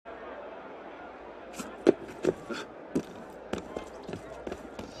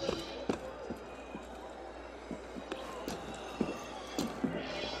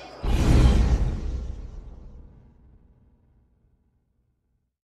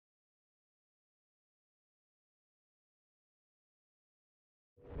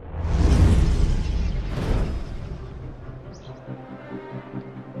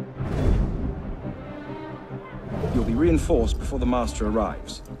You'll be reinforced before the Master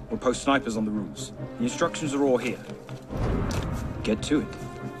arrives. We'll post snipers on the roofs. The instructions are all here. Get to it.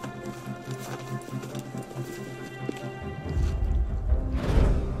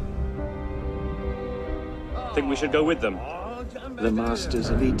 Think we should go with them? The Master's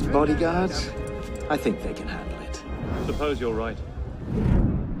elite bodyguards? I think they can handle it. Suppose you're right.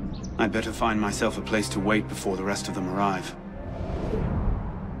 I'd better find myself a place to wait before the rest of them arrive.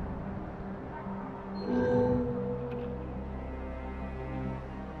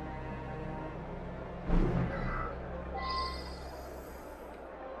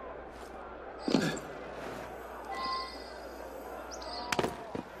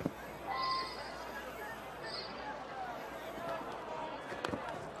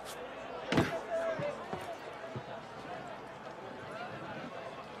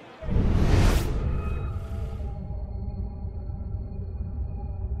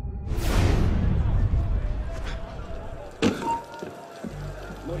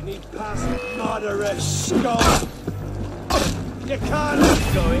 Murderous scum! You can't!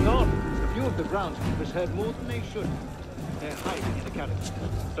 What's going on? A few of the groundskeepers heard more than they should. They're hiding in the catacombs.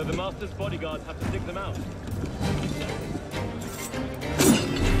 So the Master's bodyguards have to dig them out. They'd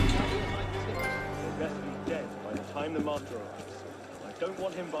best be dead by the time the Master arrives. I don't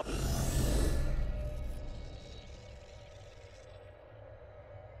want him by...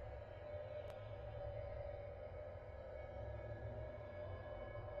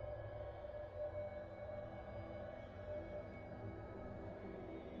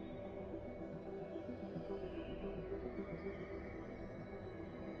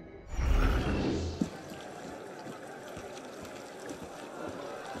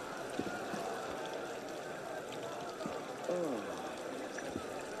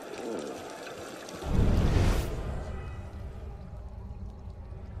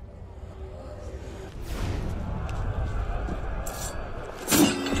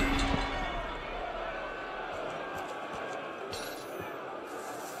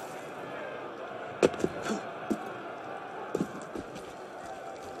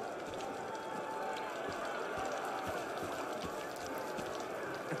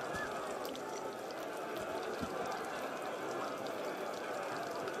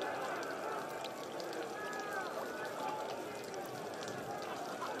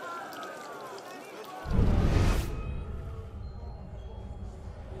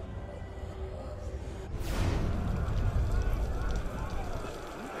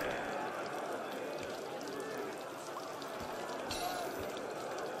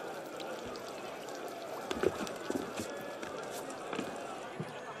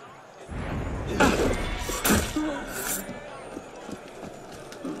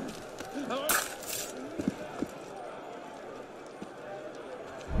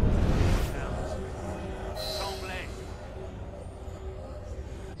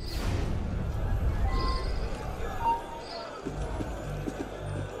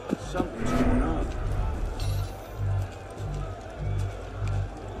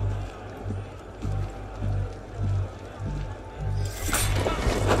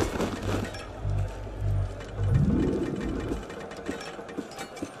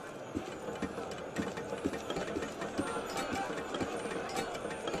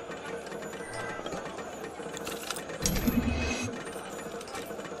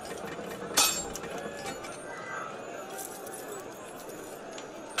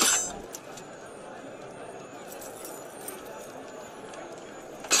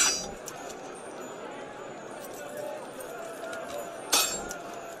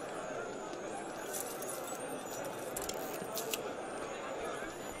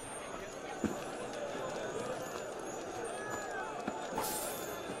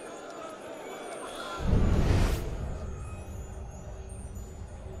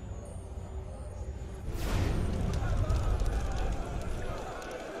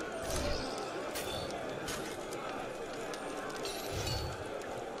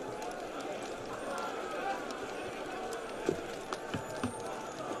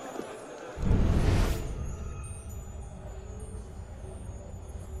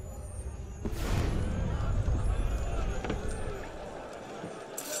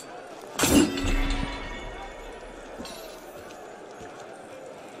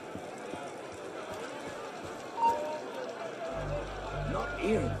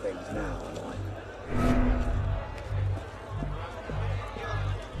 hearing things now.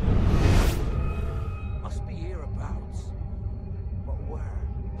 Must be hereabouts. But where?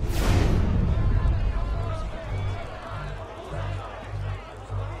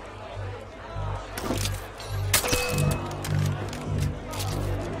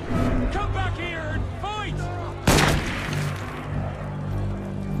 Come back here and fight!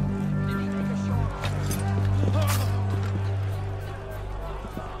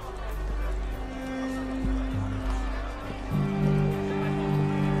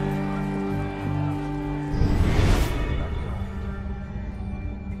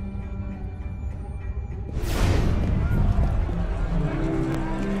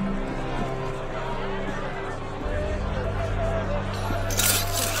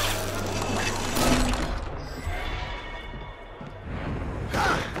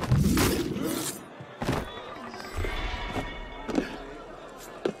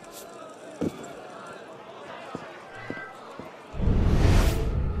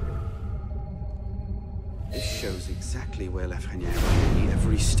 Shows exactly where Lafreniere will be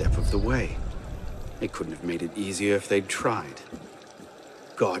every step of the way. They couldn't have made it easier if they'd tried.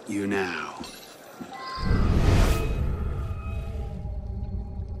 Got you now.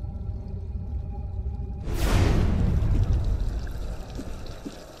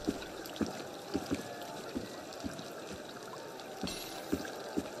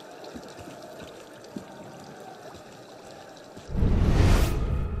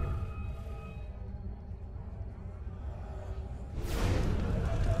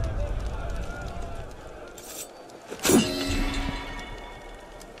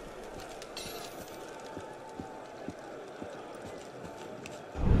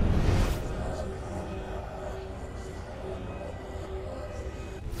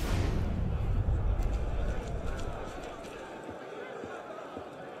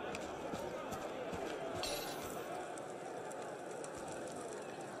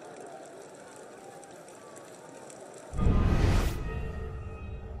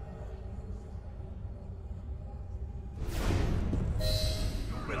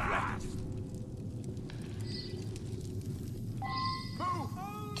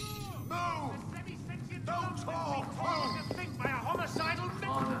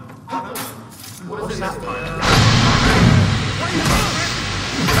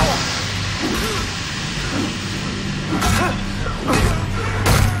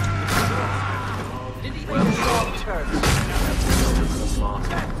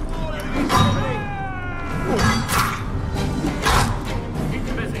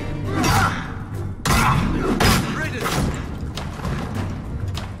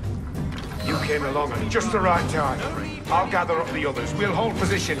 Came along at just the right time. I'll gather up the others. We'll hold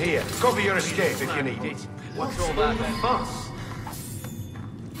position here. Cover your escape if you need it. What's all that fuss?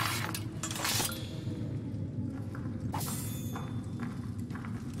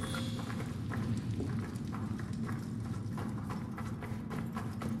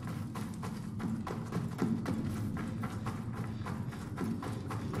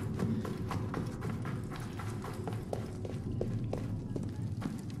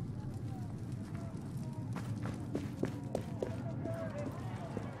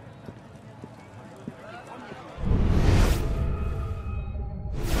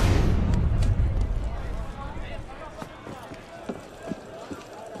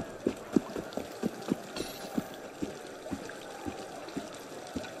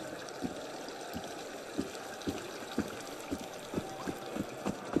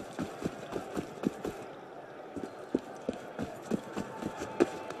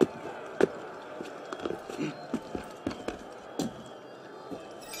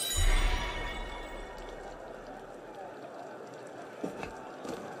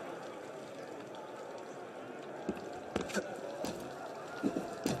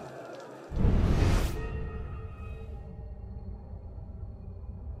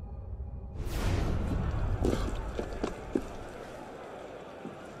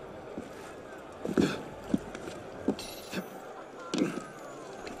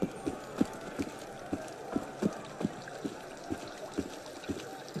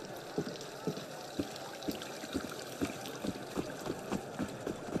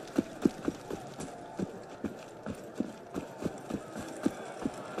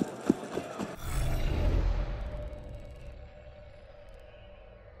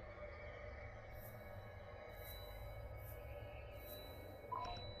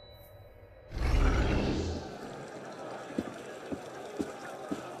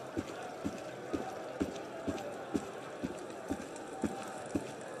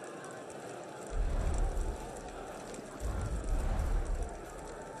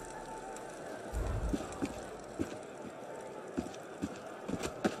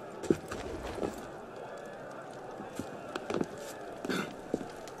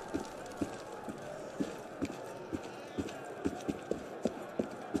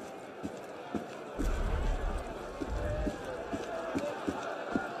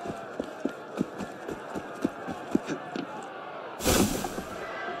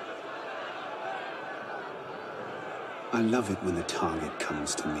 I love it when the target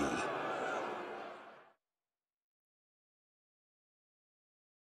comes to me.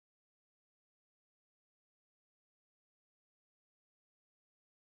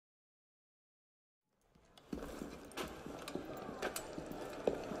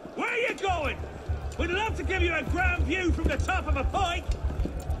 Where are you going? We'd love to give you a grand view from the top of a pike.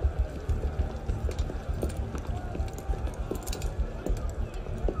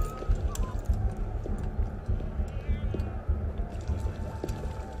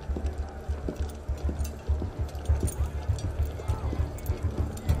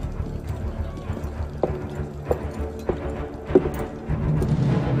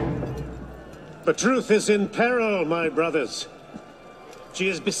 The truth is in peril, my brothers. She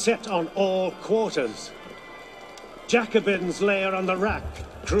is beset on all quarters. Jacobins lay her on the rack,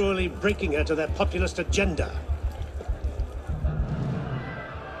 cruelly breaking her to their populist agenda.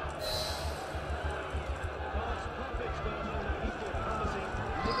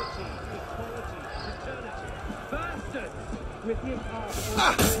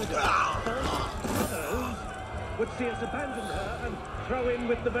 Would see us abandon her and throw in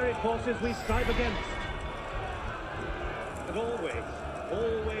with the very forces we strive against. But always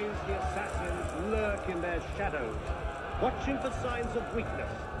the assassins lurk in their shadows, watching for signs of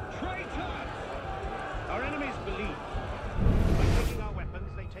weakness. Traitors! Our enemies believe. By taking our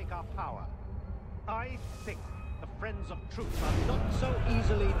weapons, they take our power. I think the friends of truth are not so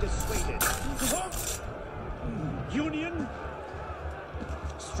easily dissuaded. Union,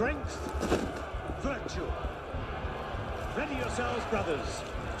 strength, virtue. Ready yourselves, brothers.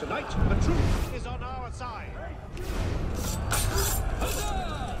 Tonight, the truth is on our side.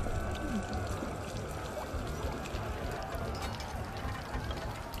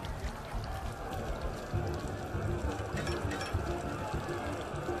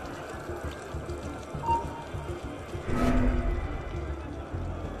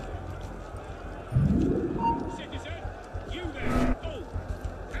 Citizen, you there.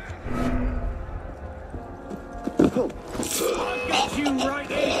 I've got you right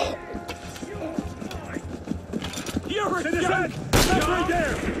here. You're a citizen! That's right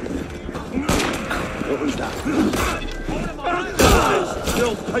there! What was that?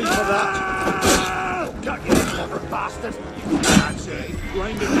 You'll pay for that! Got you, clever bastard! That's it!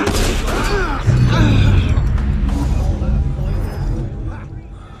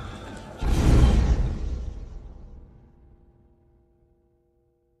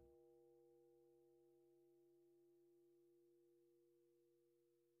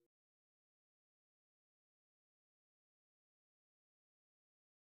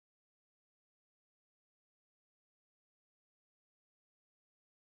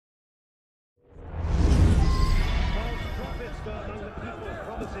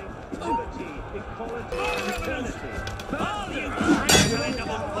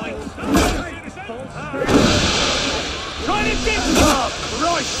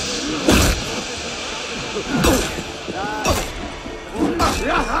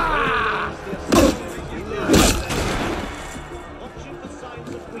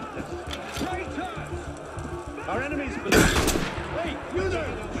 Our enemies believe. Hey, you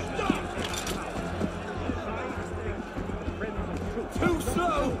there! Stop! Too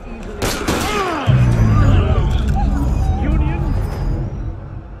slow! Union,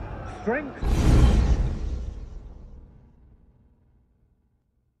 strength.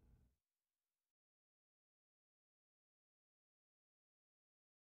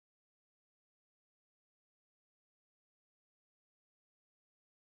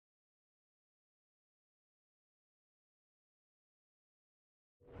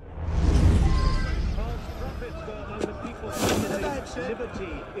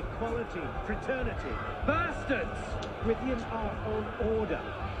 Liberty, equality, fraternity. Bastards! Within our own order.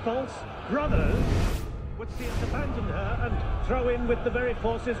 False brothers would see us abandon her and throw in with the very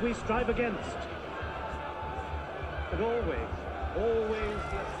forces we strive against. But always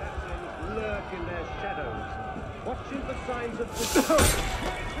the assassins lurk in their shadows, watching for signs of weakness.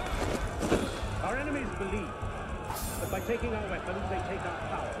 Our enemies believe that by taking our weapons, they take our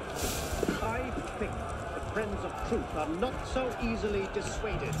power. I think friends of truth are not so easily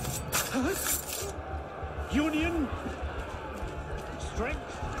dissuaded. Union,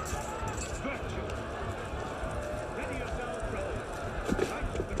 strength, virtue. Ready yourselves, brothers. Tonight,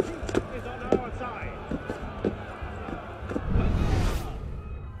 the truth is on our side.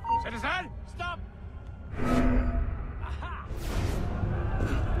 Citizen, stop! Aha!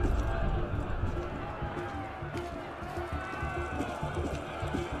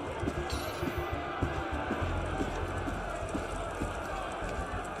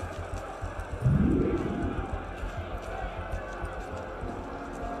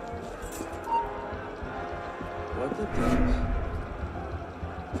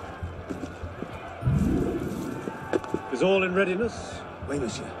 Is all in readiness? Oui,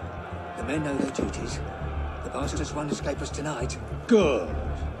 monsieur. The men know their duties. The bastards won't escape us tonight. Good.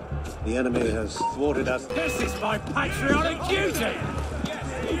 The enemy has thwarted us. This is my patriotic duty!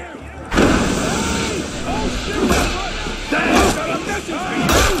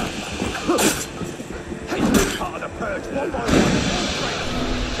 Part of the purge, one by one.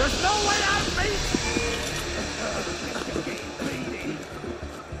 There's no way out, mate!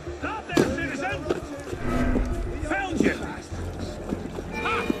 Stop there, citizen! Found you!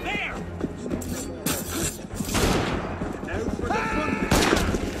 Ah, there! Now for the fun.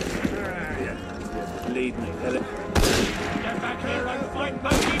 Lead me, Helen. Get back here and fight,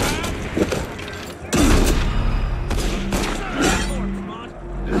 monkey man!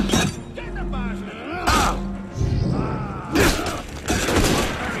 Get the bastard!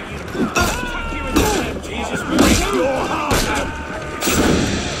 Jesus, break your heart out!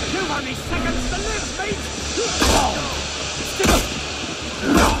 You've only seconds to live, mate!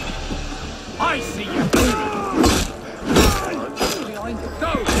 I see you!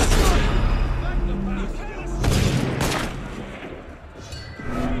 Go!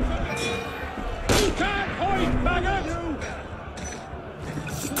 You can't hide, maggot!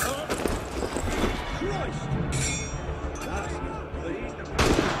 Christ!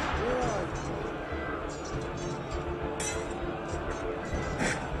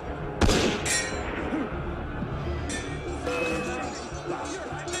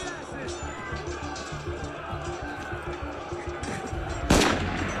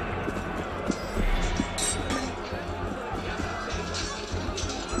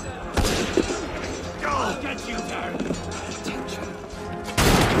 I'll get you there!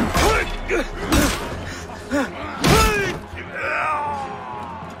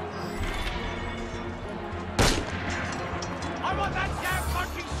 I want that damn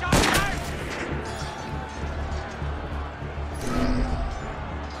fucking shot back!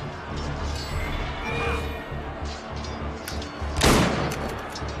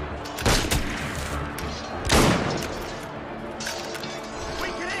 We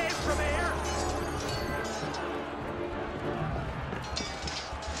can hit from here!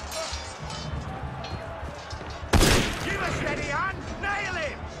 Give a steady hand! Nail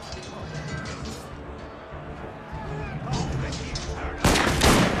him!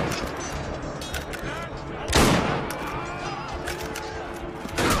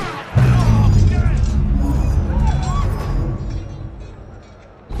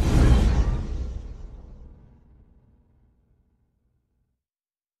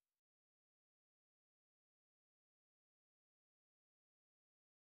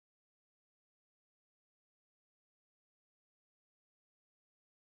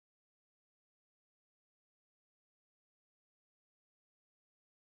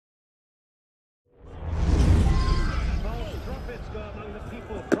 False prophets go among the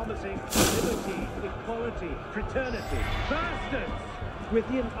people promising liberty, equality, fraternity. Bastards!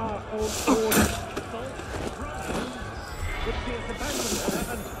 Within our own order. False prophets would see us abandon her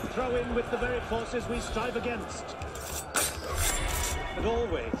and throw in with the very forces we strive against. But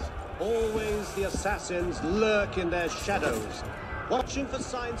always the assassins lurk in their shadows, watching for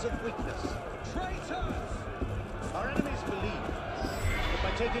signs of weakness. Traitors! Our enemies believe that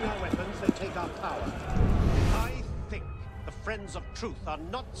by taking our weapons, they take our power. I think the friends of truth are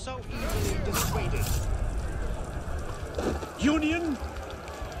not so easily dissuaded. Union,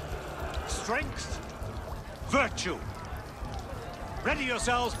 strength, virtue. Ready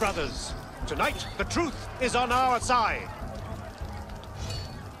yourselves, brothers. Tonight, the truth is on our side.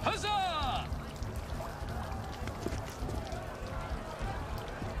 Huzzah!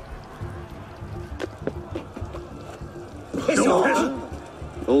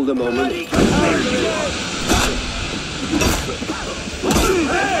 Hold a moment.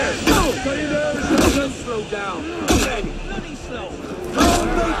 Slow down! Bloody slow!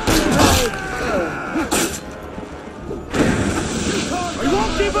 I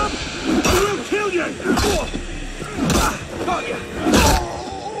won't give up! I will kill you! Got you!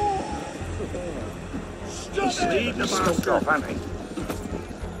 Stop it! He's stuck off, hasn't he?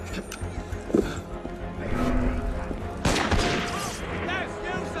 Yes,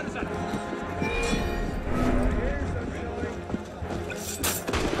 you citizen!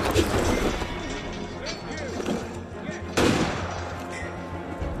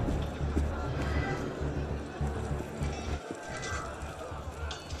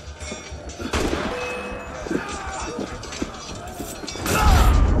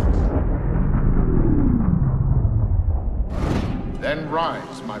 Then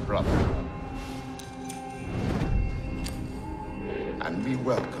rise, my brother, and be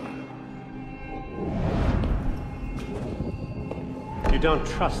welcome. You don't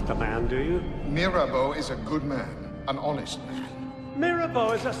trust the man, do you? Mirabeau is a good man, an honest man.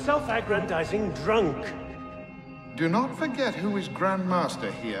 Mirabeau is a self-aggrandizing drunk. Do not forget who is Grand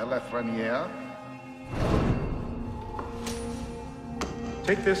Master here, Lafreniere.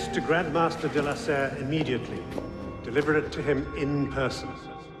 Take this to Grand Master de la Serre immediately. Deliver it to him in person.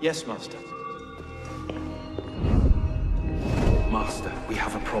 Yes, Master. Master, we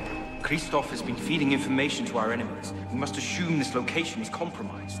have a problem. Christophe has been feeding information to our enemies. We must assume this location is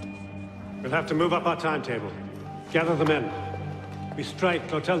compromised. We'll have to move up our timetable. Gather the men. We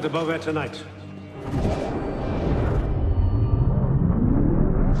strike L'Hotel de Beauvais tonight.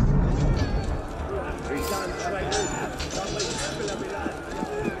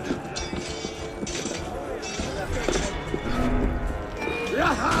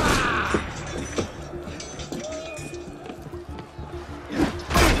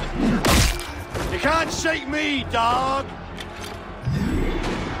 You can't shake me, dog!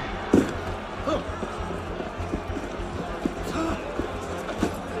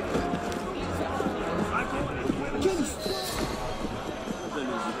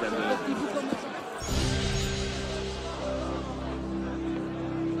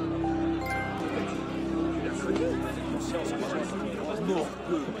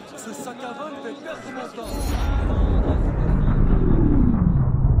 Ce sac à vin me fait perdre mon temps.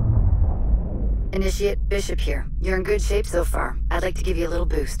 Initiate Bishop here. You're in good shape so far. I'd like to give you a little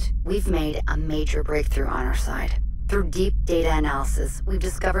boost. We've made a major breakthrough on our side. Through deep data analysis, we've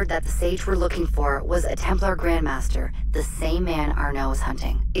discovered that the sage we're looking for was a Templar Grandmaster, the same man Arnaud is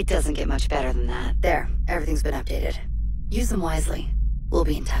hunting. It doesn't get much better than that. There, everything's been updated. Use them wisely. We'll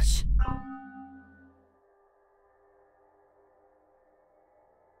be in touch.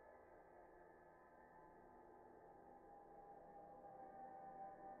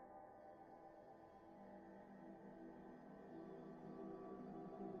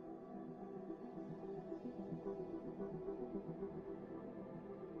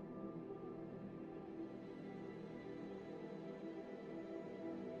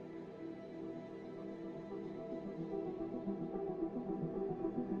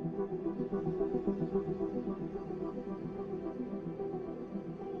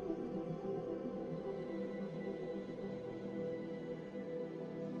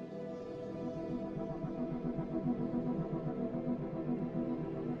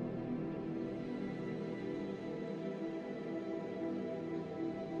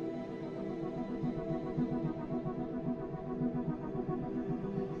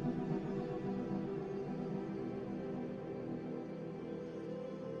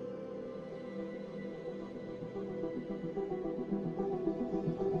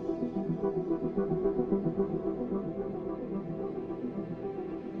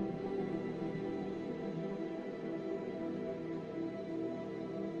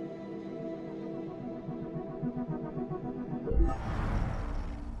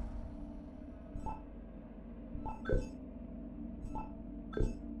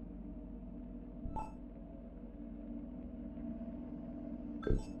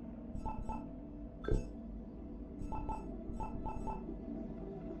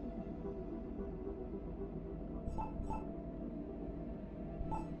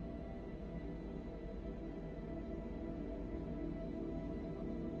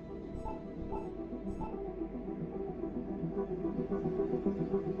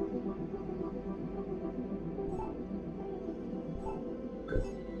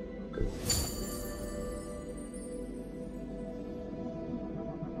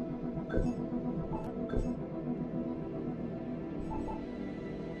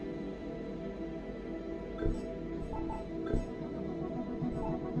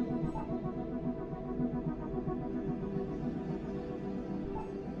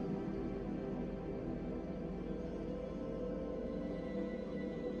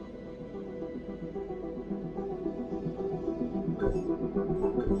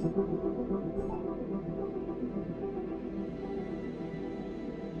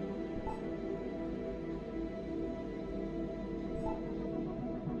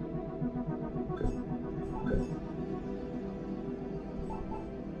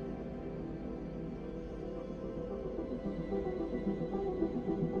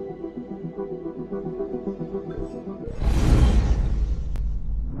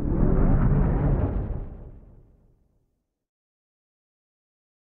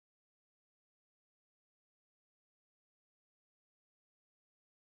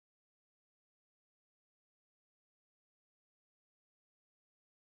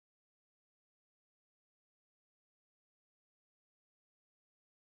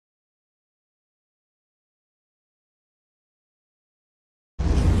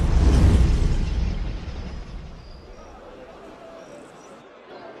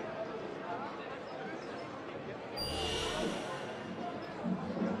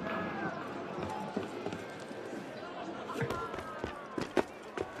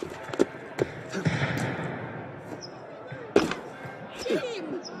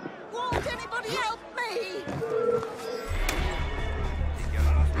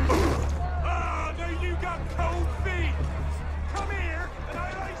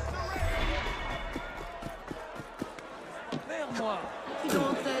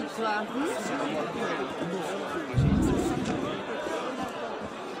 toi.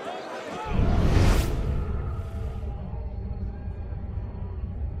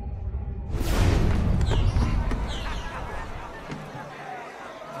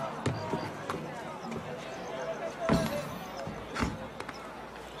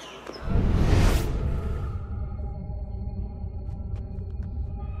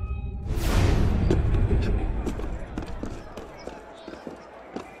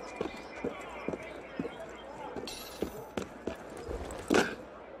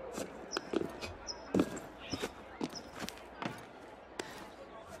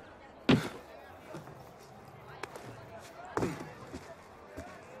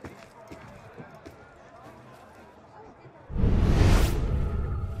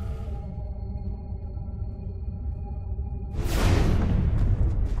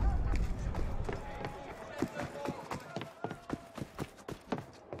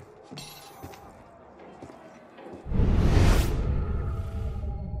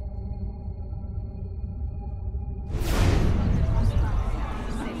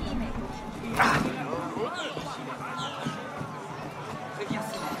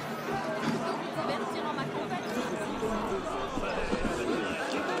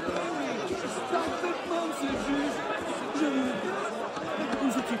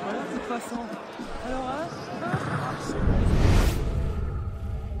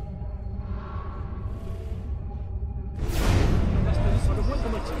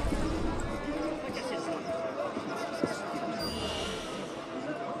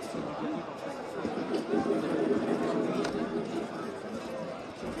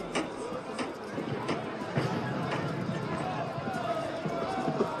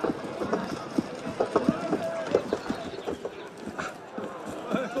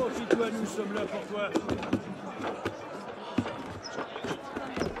 Nous sommes là pour toi.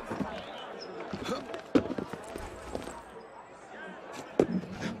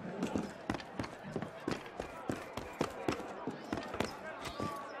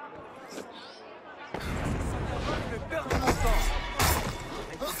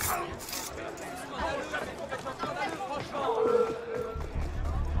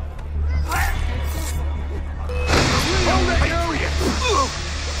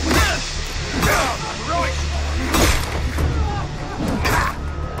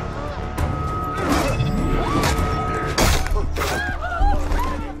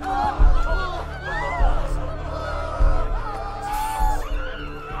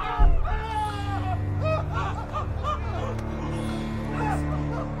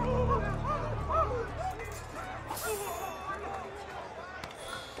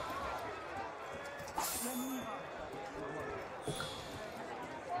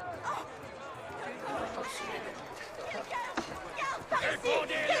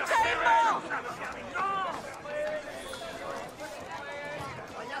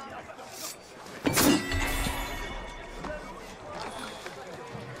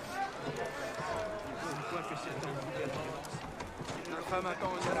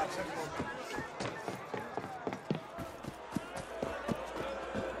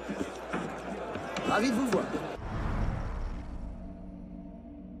 Ravi de vous voir.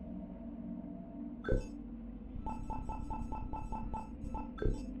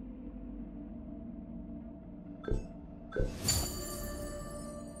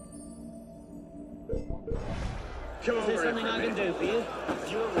 Come over. Is there something I can do for you?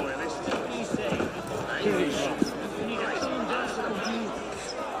 You're a royalist. What do you say? You need a calm down.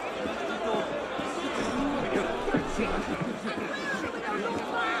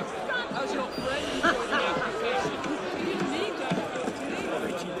 How's your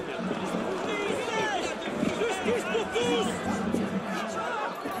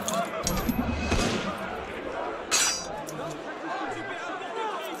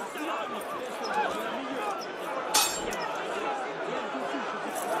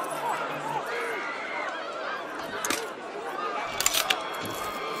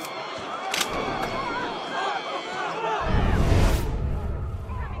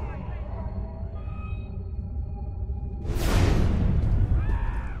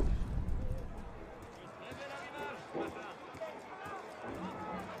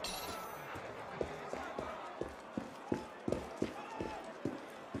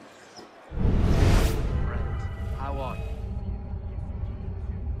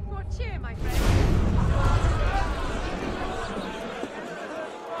Cheer, my friend.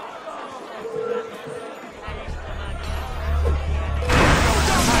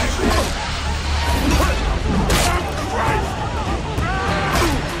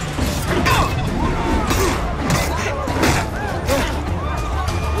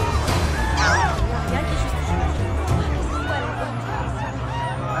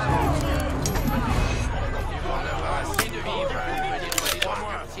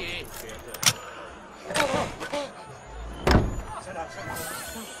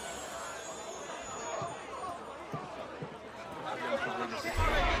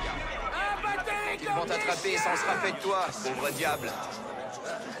 l'épée sans se rappeler de toi, pauvre diable.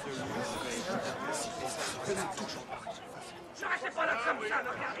 Je restez pas là comme ça, me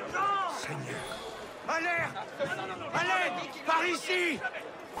regardez. Non! Seigneur. Alerte! Alerte! Par ici!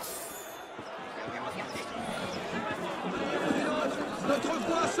 Notre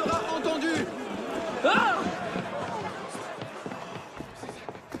voix sera entendue. Ah!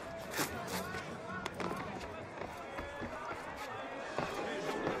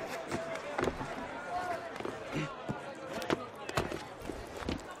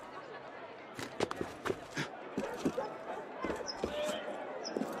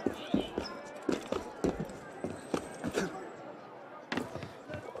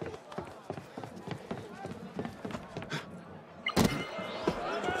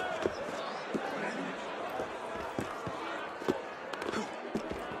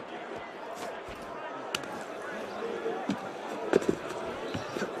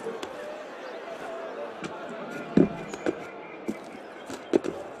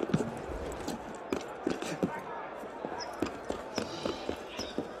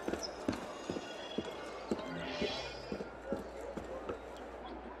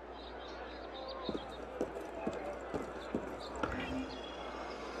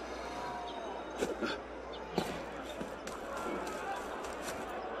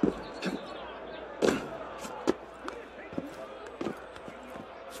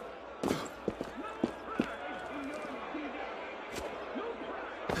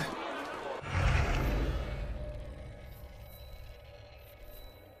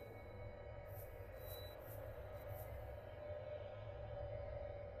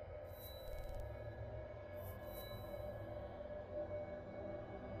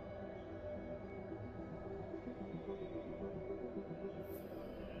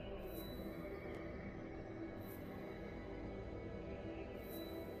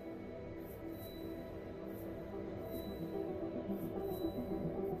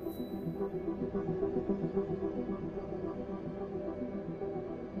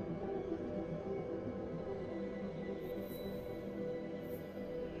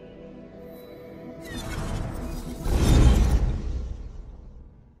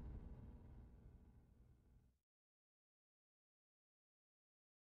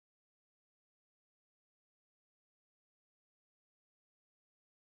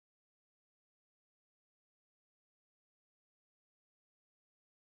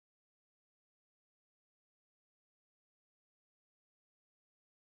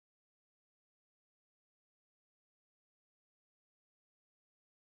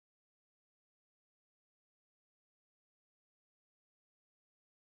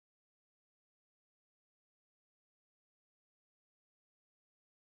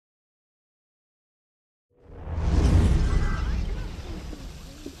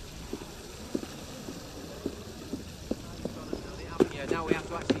 Now we have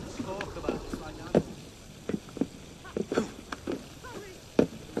to actually talk about this right now.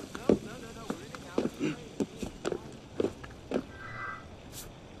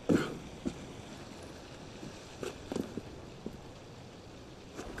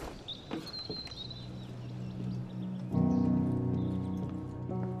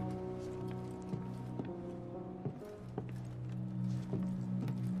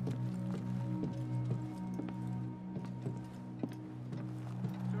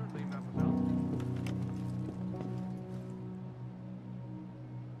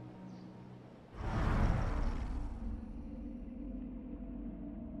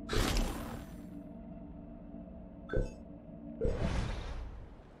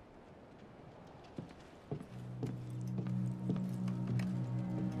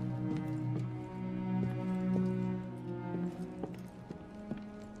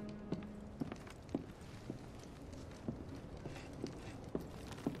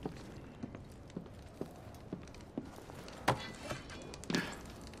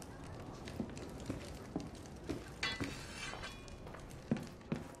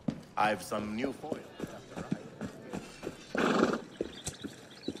 I've some new foil.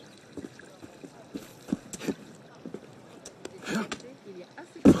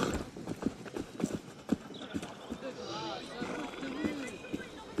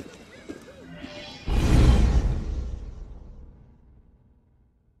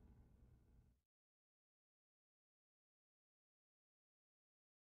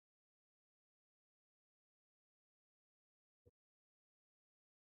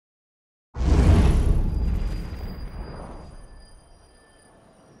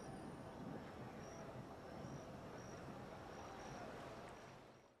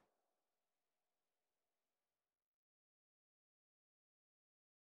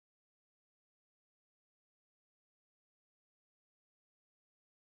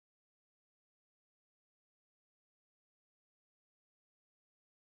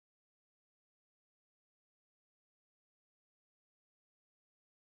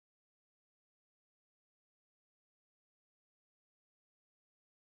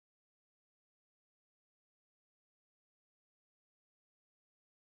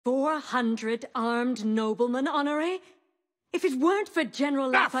 400 armed noblemen, Honoré? If it weren't for General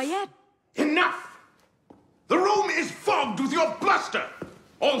Lafayette... Enough! The room is fogged with your bluster!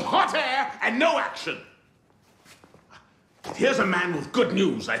 All hot air and no action! Here's a man with good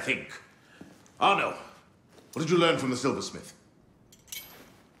news, I think. Arno, what did you learn from the silversmith?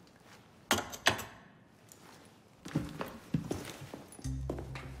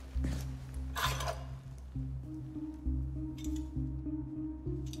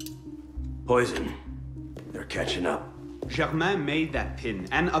 Poison. They're catching up. Germain made that pin,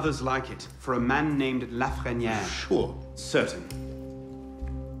 and others like it, for a man named Lafreniere. Sure. Certain.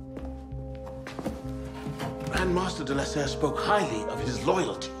 Grandmaster de la Serre spoke highly of his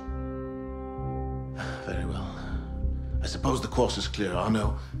loyalty. Very well. I suppose the course is clear,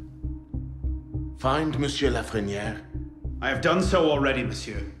 Arno. Find Monsieur Lafreniere. I have done so already,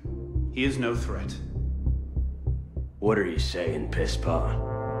 monsieur. He is no threat. What are you saying, Pisspot?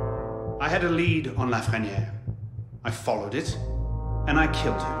 I had a lead on Lafreniere. I followed it, and I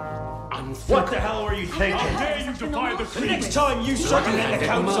killed him. What the hell were you thinking? How dare you defy the The next time you circumvent the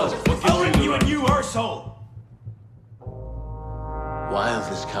council, I'll ring you a new arsehole! While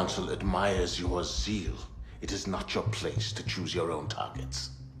this council admires your zeal, it is not your place to choose your own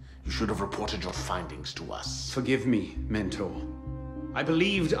targets. You should have reported your findings to us. Forgive me, Mentor. I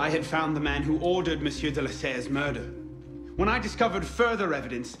believed I had found the man who ordered Monsieur de la Serre's murder. When I discovered further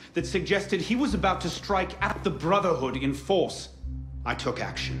evidence that suggested he was about to strike at the Brotherhood in force, I took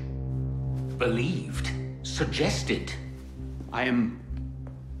action. Believed? Suggested? I am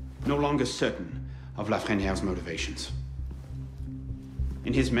no longer certain of Lafreniere's motivations.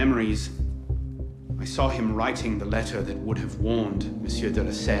 In his memories, I saw him writing the letter that would have warned Monsieur de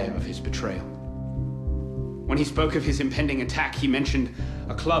la Serre of his betrayal. When he spoke of his impending attack, he mentioned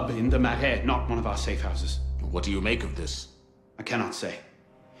a club in the Marais, not one of our safe houses. What do you make of this? I cannot say.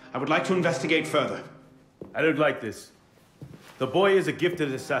 I would like to investigate further. I don't like this. The boy is a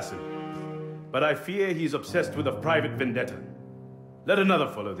gifted assassin, but I fear he's obsessed with a private vendetta. Let another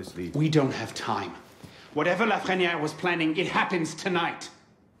follow this lead. We don't have time. Whatever Lafreniere was planning, it happens tonight.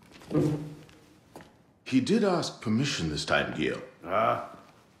 He did ask permission this time, Guillaume. Ah.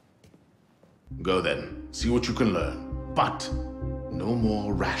 Go then. See what you can learn. But no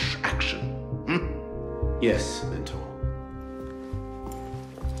more rash action. Yes, Mentor.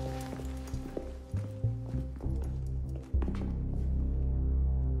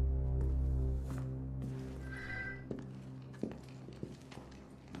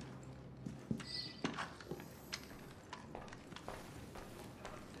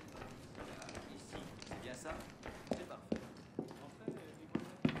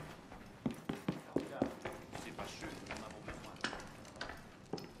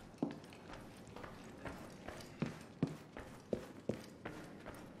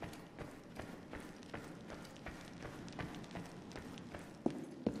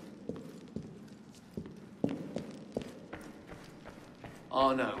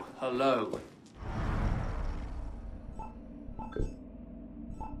 Arno, hello.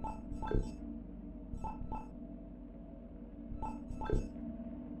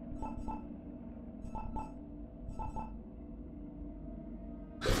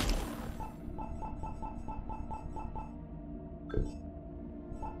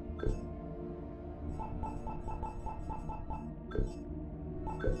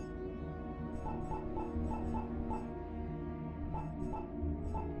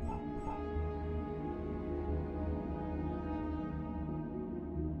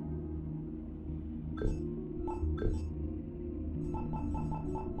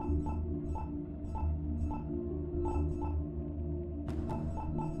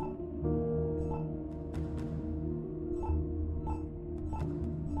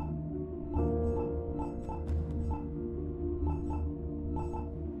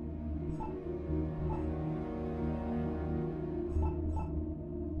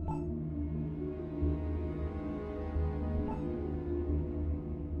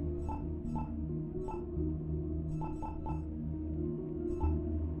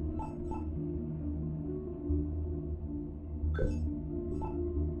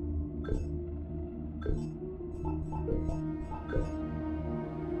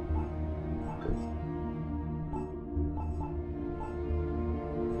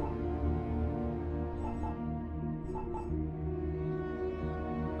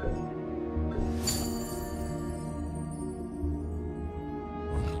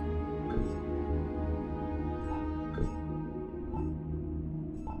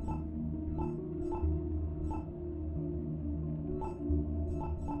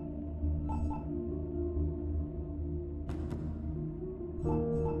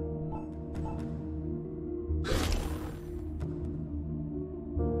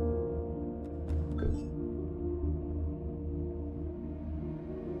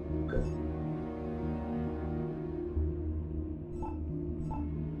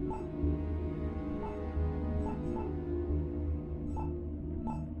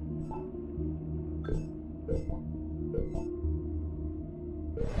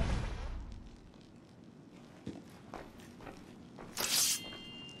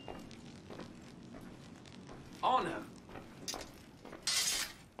 honor.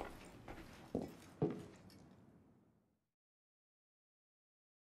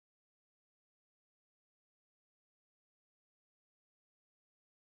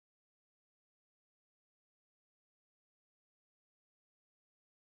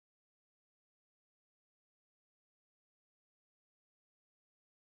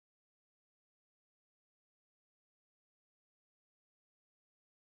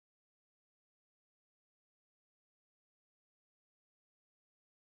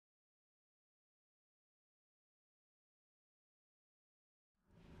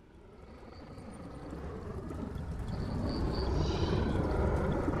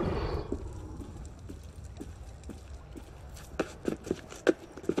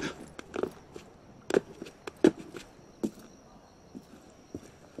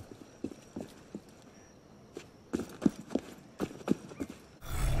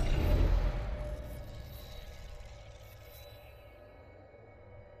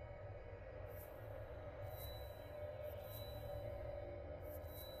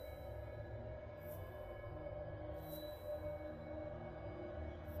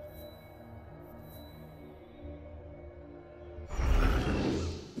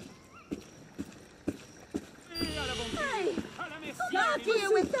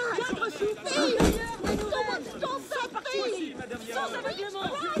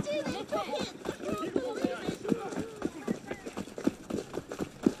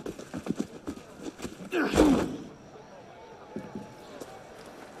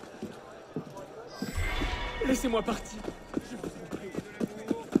 Laissez-moi partir.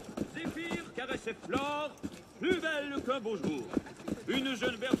 Zéphyr caressait Flore, plus belle qu'un beau jour. Une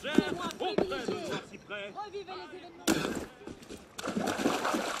jeune bergère auprès de noir cyprès. Revivez les événements.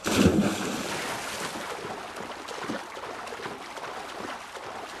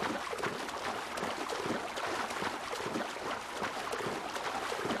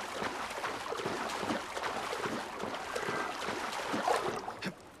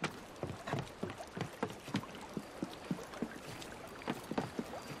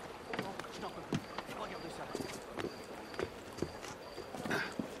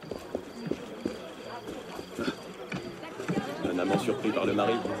 Un amant surpris par le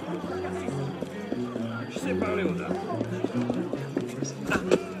mari. Je sais parler aux dames.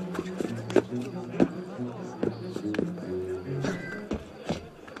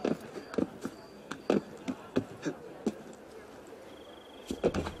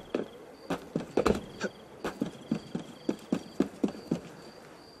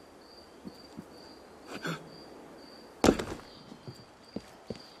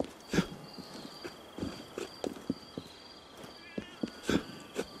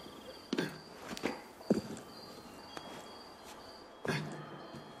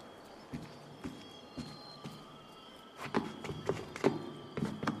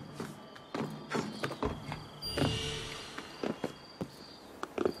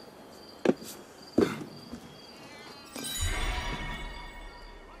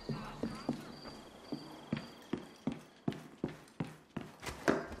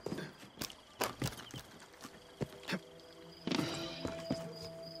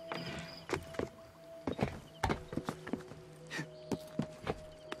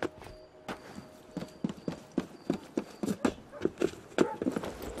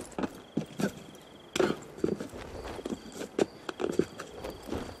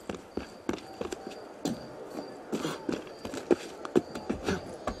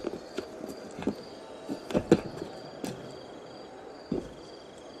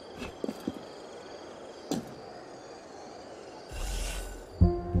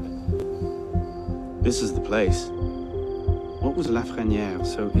 This is the place. What was Lafrenière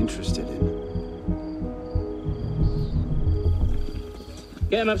so interested in?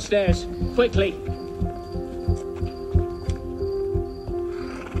 Get him upstairs, quickly.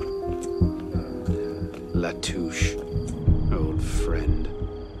 Latouche, old friend.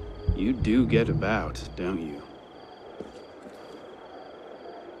 You do get about, don't you?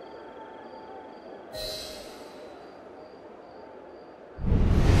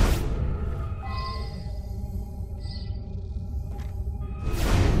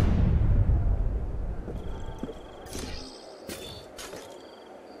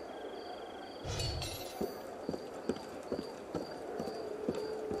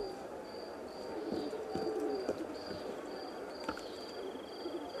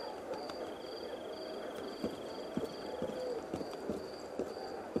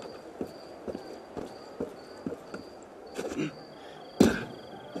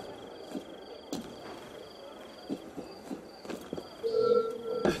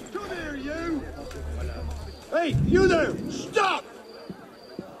 Hey, you there! Stop!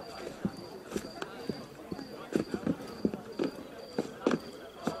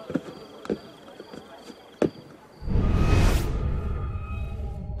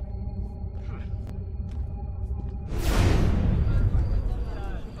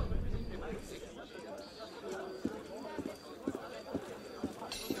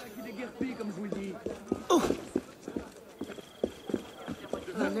 Comme je vous le dis.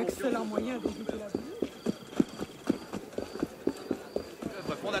 Un excellent moyen d'éviter la vie.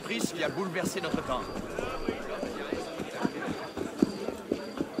 Œuvre fondatrice qui a bouleversé notre temps.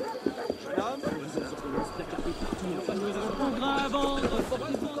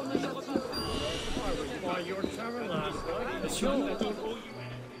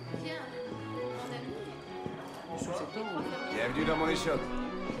 Bienvenue dans mon échoppe.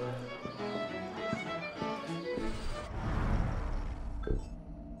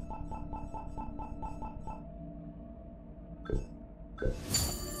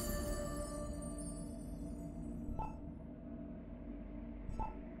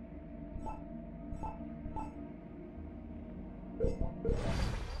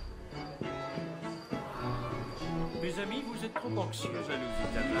 Mes amis, vous êtes trop anxieux à nous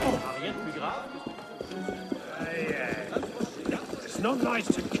établir. Rien de plus grave. It's not nice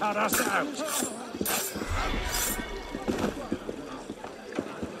to cut us out.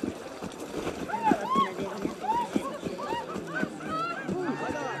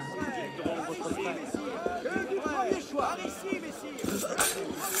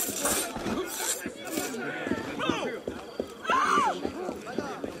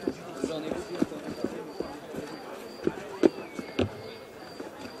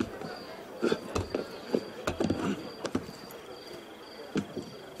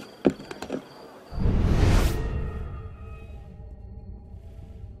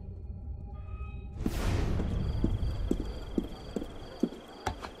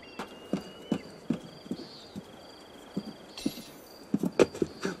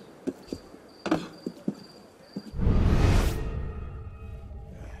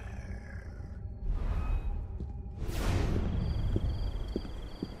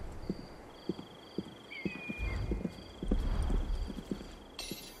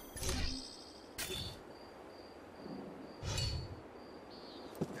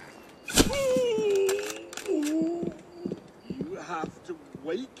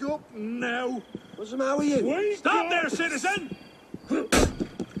 Wake up now! What's the matter with you? Wake Stop up. there, citizen!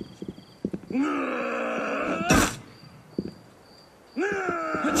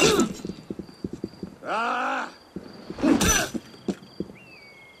 Ah!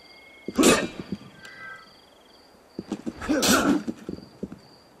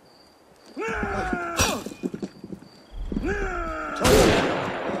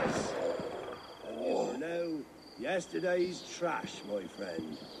 You know, yesterday's trash, my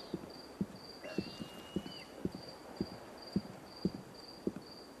friend.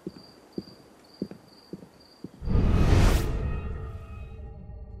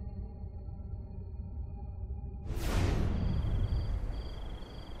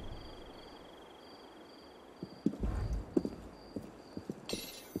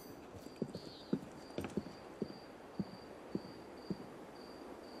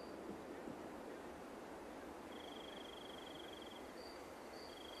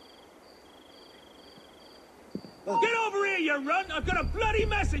 Get over here, you runt! I've got a bloody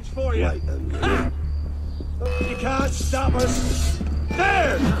message for you! Wait a minute. You can't stop us!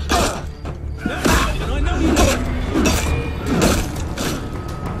 There! I know you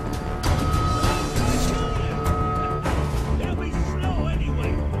They'll be slow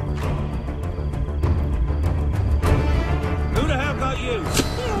anyway! Who the hell got you?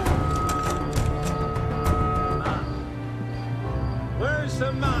 Where's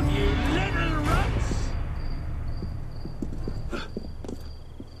the map, you little ruts?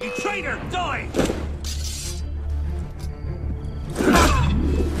 You traitor, die!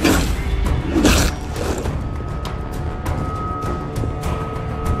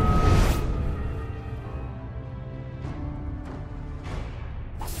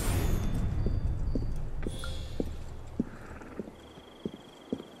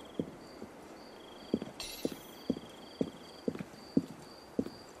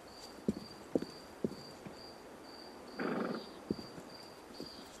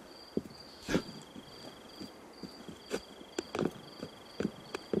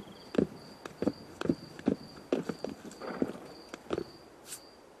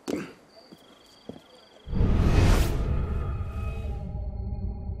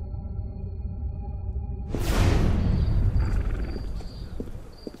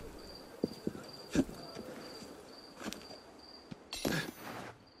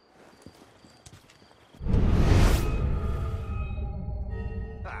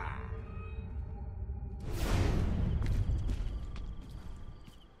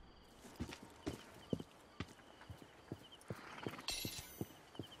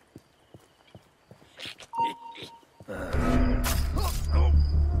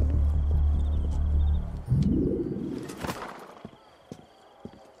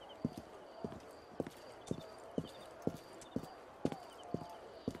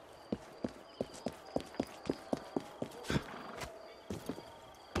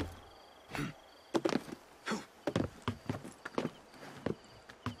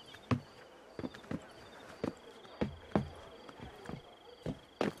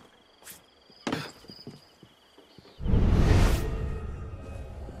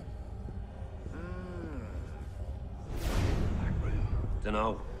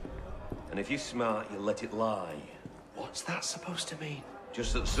 Dunno. And if you're smart, you'll let it lie. What's that supposed to mean?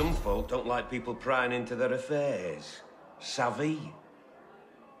 Just that some folk don't like people prying into their affairs. Savvy?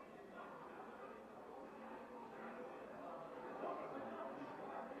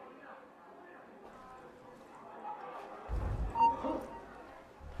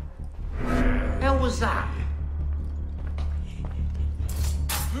 Hell was that?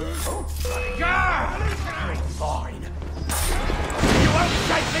 I'm fine. You won't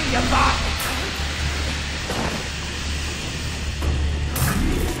shake me, you bastard!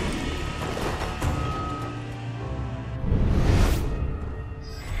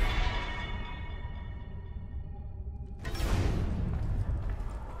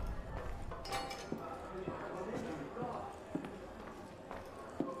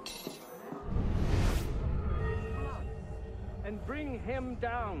 And bring him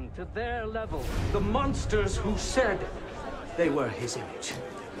down to their level. The monsters who said they were his image.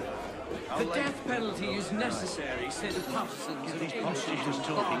 The death penalty is necessary, said the partisans of These ancient politicians and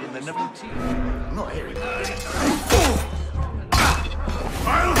talking and they're never... routine. I'm not hearing that. I'll have your head!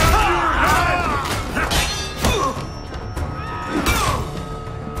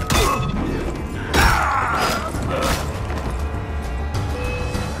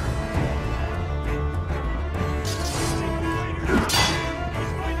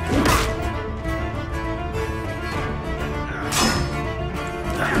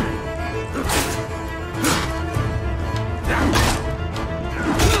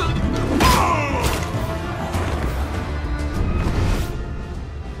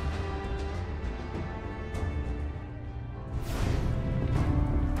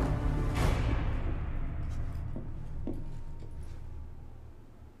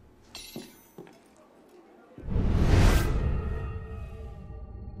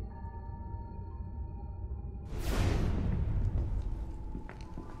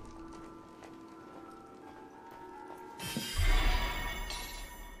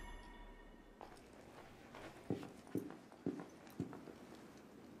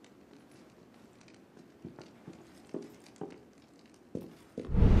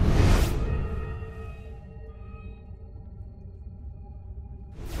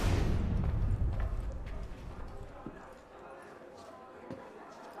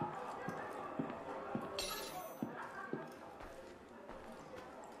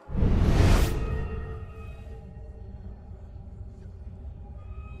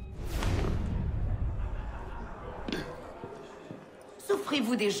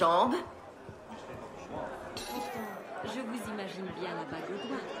 Souffrez-vous des jambes? Je vous imagine bien la bague au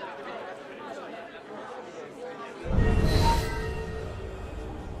doigt.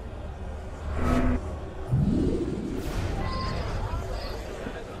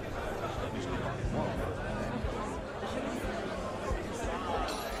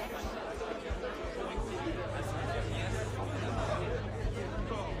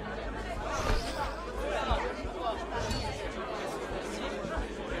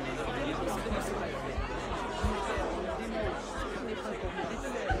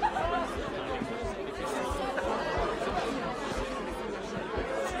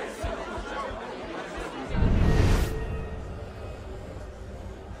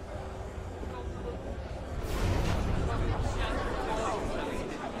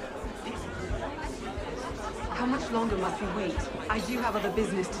 How much longer must we wait? I do have other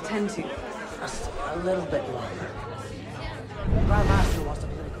business to tend to. Just a little bit longer. The Grand Master wants the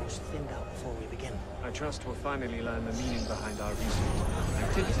politicos thinned out before we begin. I trust we'll finally learn the meaning behind our recent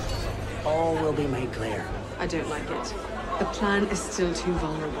activities. All will be made clear. I don't like it. The plan is still too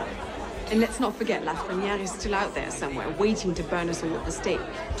vulnerable. And let's not forget, Lafreniere is still out there somewhere, waiting to burn us all at the stake.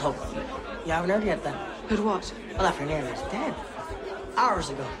 So, you haven't heard yet then? Heard what? Well, Lafreniere is dead. Hours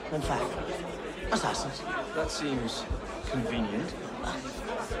ago, in fact. Assassins. That seems convenient.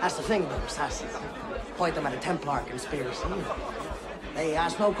 That's the thing about assassins. Point them at a Templar conspiracy. They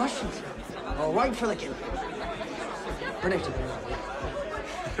ask no questions. Go right for the kill. Predictable.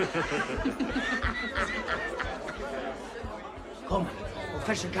 Come, we'll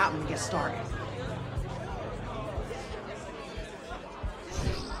fish a captain and get started.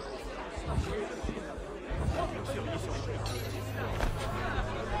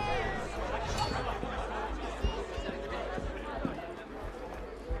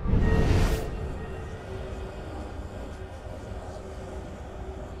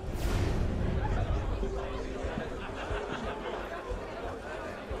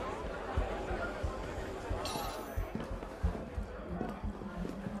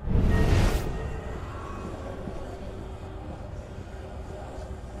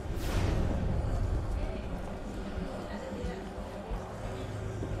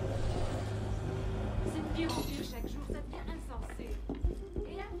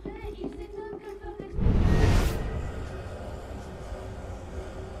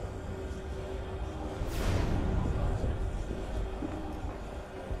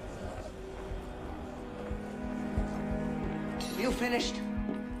 You finished?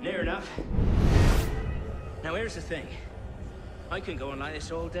 Near enough. Now here's the thing. I can go on like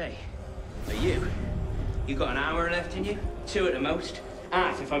this all day. But you got an hour left in you, 2 at the most,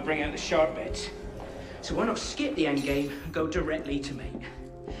 half if I bring out the sharp bits. So why not skip the end game and go directly to me?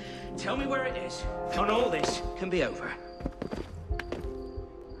 Tell me where it is, and all this can be over.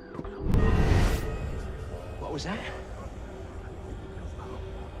 What was that?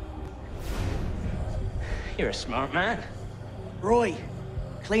 You're a smart man. Roy,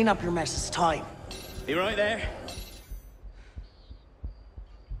 clean up your mess. It's time. Be right there.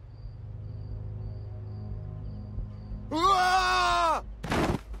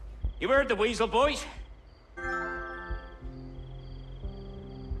 You heard the weasel, boys?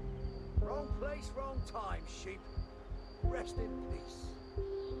 Wrong place, wrong time, sheep. Rest in peace.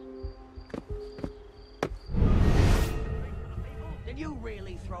 Did you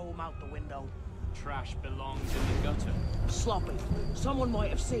really throw him out the window? Trash belongs in the gutter. Sloppy. Someone might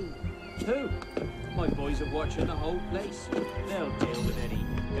have seen. Who? My boys are watching the whole place. They'll deal with any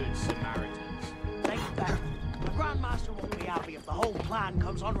good Samaritans. Think that. The Grandmaster won't be happy if the whole plan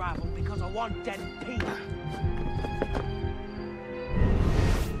comes unraveled because of one dead Peter.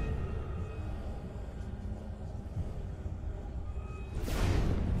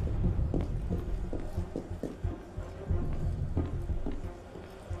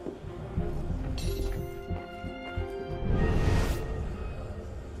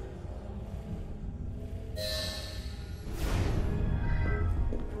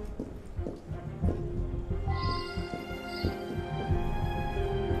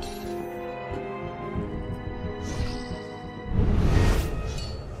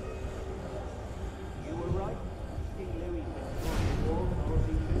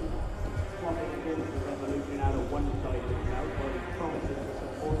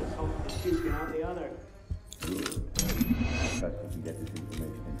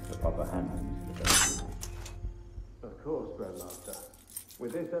 Of course, Grandmaster.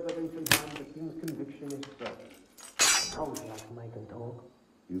 With this evidence in hand, the King's conviction is certain. I told you I can make him talk.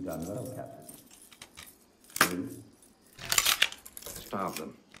 You've done well, Captain. Starve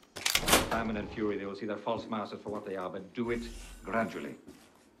them. Famine and fury, they will see their false masters for what they are, but do it gradually.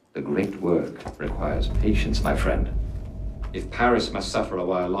 The great work requires patience, my friend. If Paris must suffer a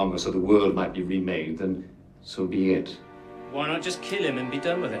while longer so the world might be remade, then so be it. Why not just kill him and be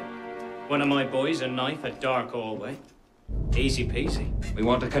done with it? One of my boys, a knife, a dark hallway. Easy peasy. We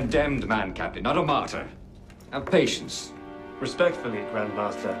want a condemned man, Captain, not a martyr. Have patience. Respectfully,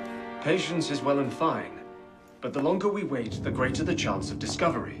 Grandmaster, patience is well and fine. But the longer we wait, the greater the chance of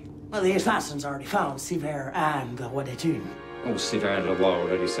discovery. Well, the assassins already found Siver and Wadetun. Oh, Siver and Leroy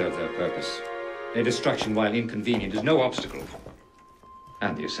already served their purpose. Their destruction, while inconvenient, is no obstacle.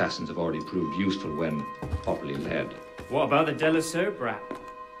 And the assassins have already proved useful when properly led. What about the Delasser brat?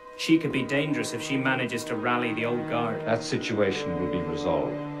 She could be dangerous if she manages to rally the old guard. That situation will be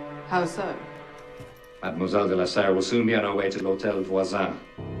resolved. How so? Mademoiselle de la Serre will soon be on her way to l'Hôtel Voisin,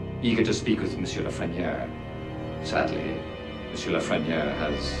 eager to speak with Monsieur Lafrenière. Sadly, Monsieur Lafrenière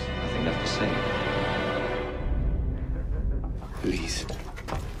has nothing left to say. Please.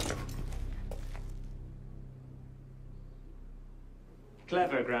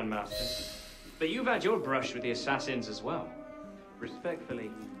 Clever, Grandmaster. But you've had your brush with the assassins as well.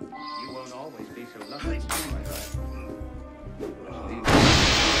 Respectfully, you won't always be so lucky.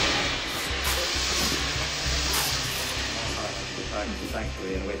 Return to the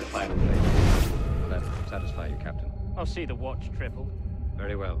sanctuary and await the final fate. Will that satisfy you, Captain? I'll see the watch triple.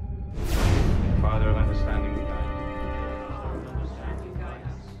 Very well. Father of understanding we guide.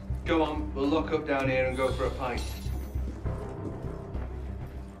 Go on, we'll lock up down here and go for a pint.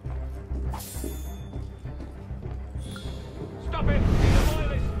 Stop him! He's a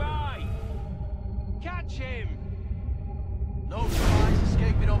royalist spy! Catch him! No spies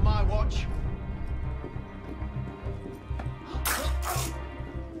escaping on my watch.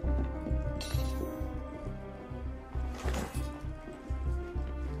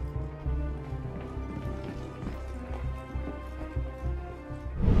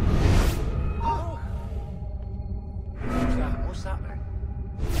 What's that then?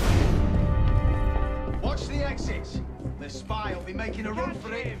 Watch the exits. The spy will be making a run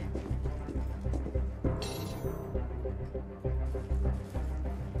for it.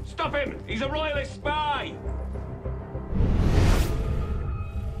 Stop him! He's a royalist spy!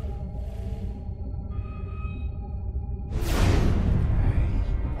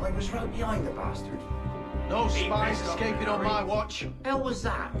 I was right behind the bastard. No spies escaping on my watch. Hell was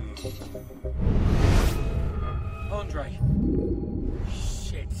that? Andre.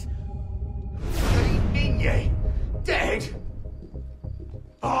 Shit. Bloody Migne! Dead?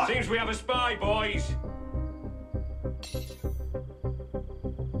 Seems we have a spy, boys.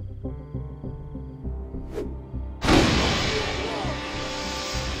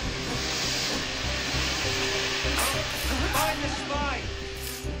 Find the spy.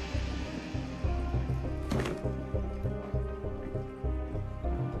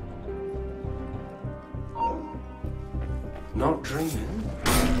 Not dreaming.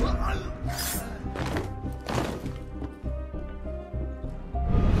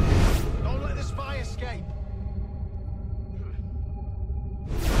 Don't let the spy escape.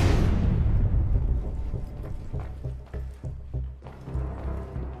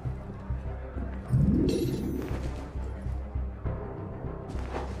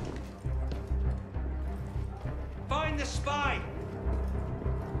 Find the spy.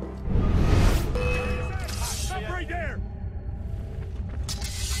 Stop right there.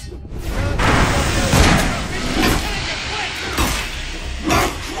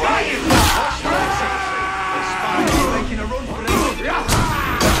 Making a run for it.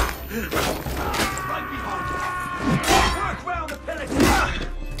 Right behind you. Work round the pillar.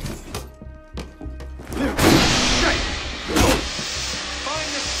 Find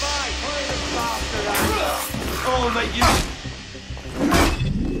the spy. Find the bastard out. Oh, mate, you.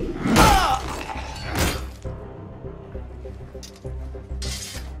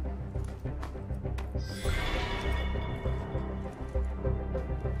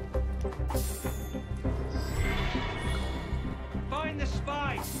 Find the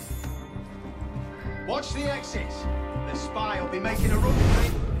spy. Watch the exits. The spy will be making a run for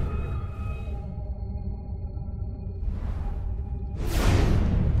it.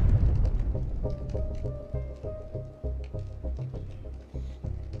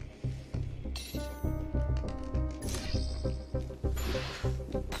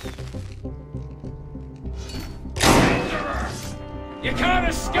 You can't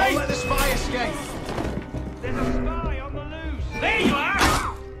escape. Don't let the spy escape. There's a spy on the loose. There you are.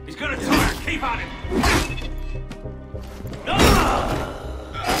 He's gonna tire. Keep at him.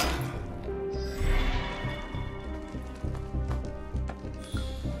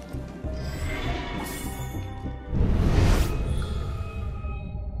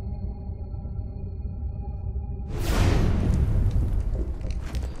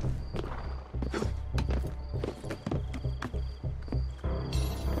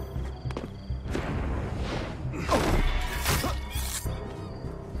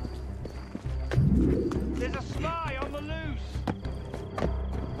 There's a spy.